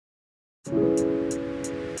This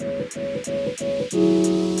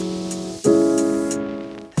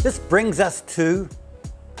brings us to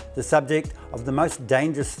the subject of the most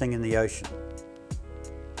dangerous thing in the ocean.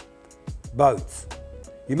 Boats.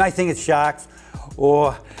 You may think it's sharks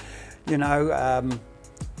or,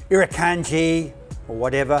 irukandji or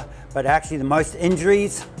whatever, but actually the most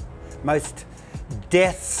injuries, most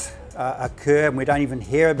deaths occur, and we don't even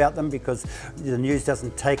hear about them because the news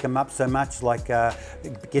doesn't take them up so much, like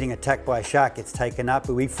getting attacked by a shark gets taken up.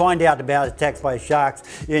 But we find out about attacks by sharks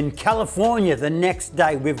in California the next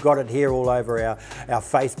day. We've got it here all over our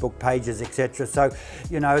Facebook pages, etc. So,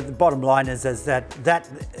 the bottom line is that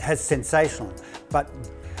has sensational. But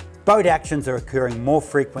boat actions are occurring more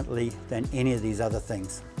frequently than any of these other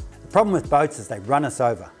things. The problem with boats is they run us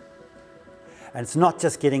over. And it's not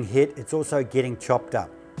just getting hit, it's also getting chopped up.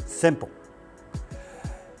 Simple.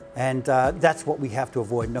 And that's what we have to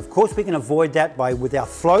avoid. And of course we can avoid that with our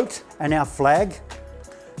float and our flag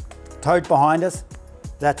towed behind us.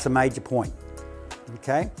 That's a major point.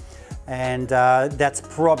 Okay? And that's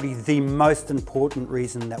probably the most important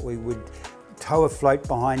reason that we would tow a float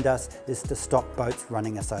behind us, is to stop boats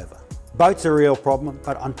running us over. Boats are a real problem,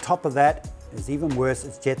 but on top of that, is even worse,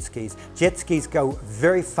 is jet skis. Jet skis go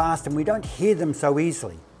very fast and we don't hear them so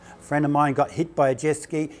easily. A friend of mine got hit by a jet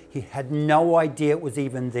ski. He had no idea it was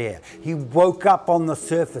even there. He woke up on the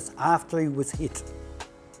surface after he was hit.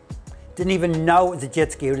 Didn't even know it was a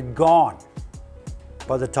jet ski, it had gone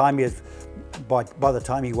by the time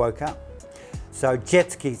he woke up. So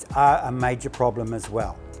jet skis are a major problem as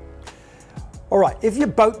well. All right, if you're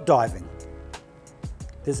boat diving,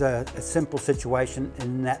 there's a simple situation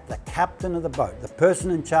in that the captain of the boat, the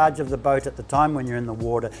person in charge of the boat at the time when you're in the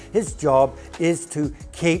water, his job is to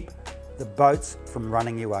keep the boats from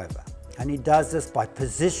running you over. And he does this by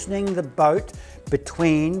positioning the boat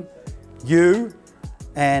between you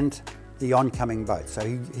and the oncoming boat.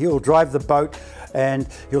 So he'll drive the boat and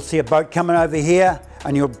you'll see a boat coming over here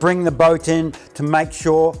and he'll bring the boat in to make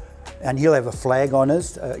sure, and he'll have a flag on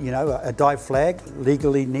us, a dive flag,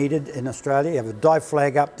 legally needed in Australia. You have a dive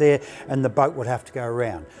flag up there and the boat would have to go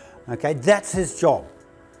around. Okay, that's his job,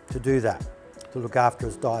 to do that, to look after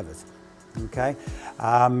his divers. Okay,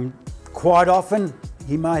 quite often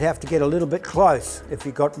he might have to get a little bit close if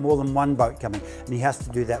you've got more than one boat coming, and he has to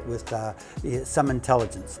do that with some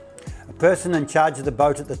intelligence. A person in charge of the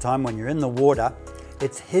boat at the time when you're in the water,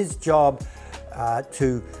 it's his job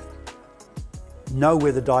to know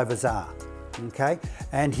where the divers are, okay?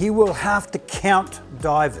 And he will have to count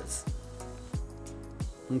divers,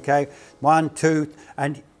 okay? 1, 2,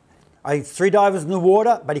 and 3 divers in the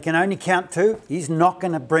water, but he can only count 2. He's not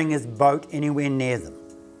going to bring his boat anywhere near them.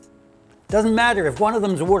 Doesn't matter if one of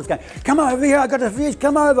them's in the water's going, come over here, I got a fish,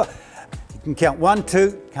 come over. You can count 1,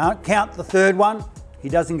 2, can't count the third one, he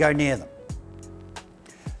doesn't go near them.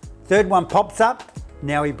 Third one pops up,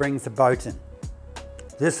 now he brings the boat in.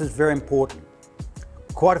 This is very important.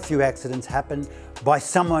 Quite a few accidents happen by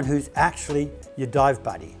someone who's actually your dive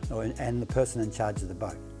buddy and the person in charge of the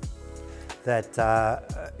boat. That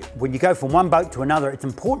when you go from one boat to another, it's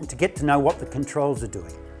important to get to know what the controls are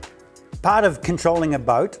doing. Part of controlling a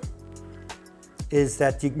boat is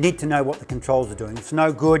that you need to know what the controls are doing. It's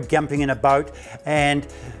no good jumping in a boat and,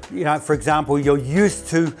 for example, you're used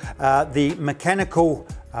to the mechanical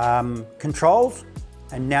controls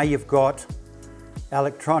and now you've got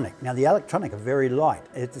electronic. Now the electronic are very light.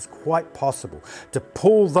 It is quite possible to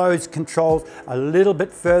pull those controls a little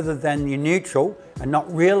bit further than your neutral and not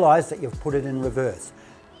realize that you've put it in reverse.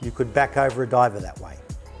 You could back over a diver that way.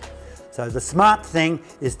 So the smart thing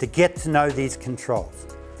is to get to know these controls.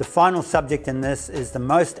 The final subject in this is the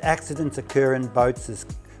most accidents occur in boats is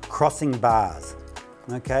crossing bars.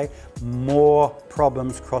 Okay, more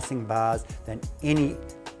problems crossing bars than any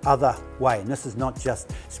other way. And this is not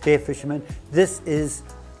just spear fishermen, this is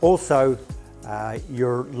also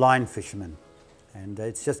your line fishermen. And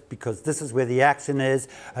it's just because this is where the action is.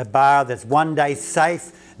 A bar that's one day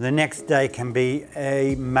safe, the next day can be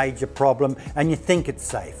a major problem and you think it's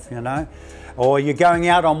safe, Or you're going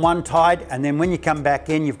out on one tide and then when you come back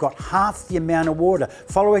in, you've got half the amount of water.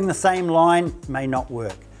 Following the same line may not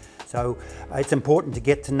work. So it's important to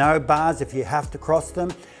get to know bars if you have to cross them.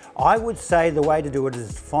 I would say the way to do it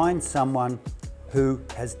is find someone who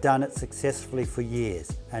has done it successfully for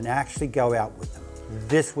years and actually go out with them.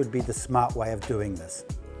 This would be the smart way of doing this,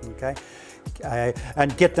 okay?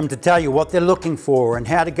 And get them to tell you what they're looking for and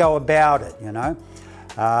how to go about it,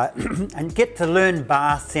 and get to learn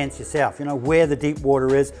bar sense yourself, where the deep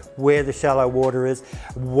water is, where the shallow water is,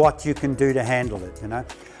 what you can do to handle it,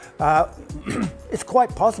 It's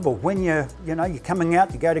quite possible when you're coming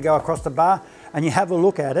out, you go across the bar and you have a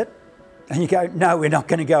look at it and you go, no, we're not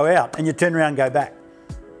going to go out, and you turn around and go back.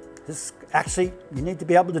 Actually, you need to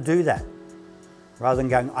be able to do that. Rather than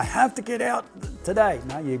going, I have to get out today.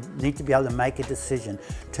 No, you need to be able to make a decision,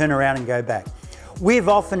 turn around and go back. We've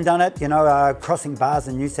often done it, crossing bars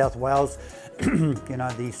in New South Wales,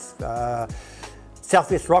 the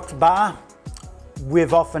Southwest Rocks bar.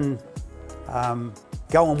 We've often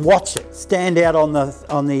go and watch it, stand out on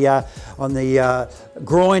the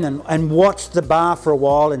groin and watch the bar for a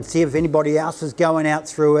while and see if anybody else is going out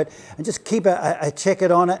through it, and just keep a check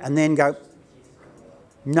it on it, and then go,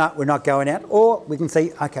 no, we're not going out. Or we can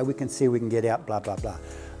see, okay, we can get out, blah, blah, blah.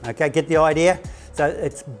 Okay, get the idea? So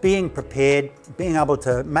it's being prepared, being able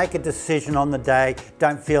to make a decision on the day.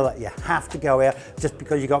 Don't feel that you have to go out just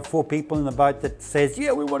because you've got 4 people in the boat that says,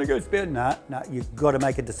 yeah, we want to go spin. No, you've got to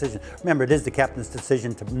make a decision. Remember, it is the captain's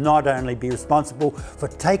decision to not only be responsible for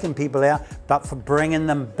taking people out, but for bringing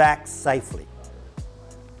them back safely.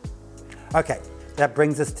 Okay, that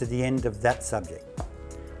brings us to the end of that subject.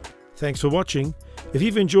 Thanks for watching. If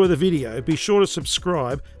you've enjoyed the video, be sure to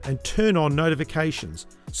subscribe and turn on notifications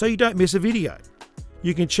so you don't miss a video.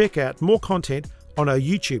 You can check out more content on our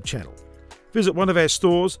YouTube channel. Visit one of our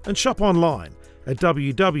stores and shop online at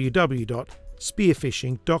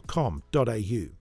www.spearfishing.com.au.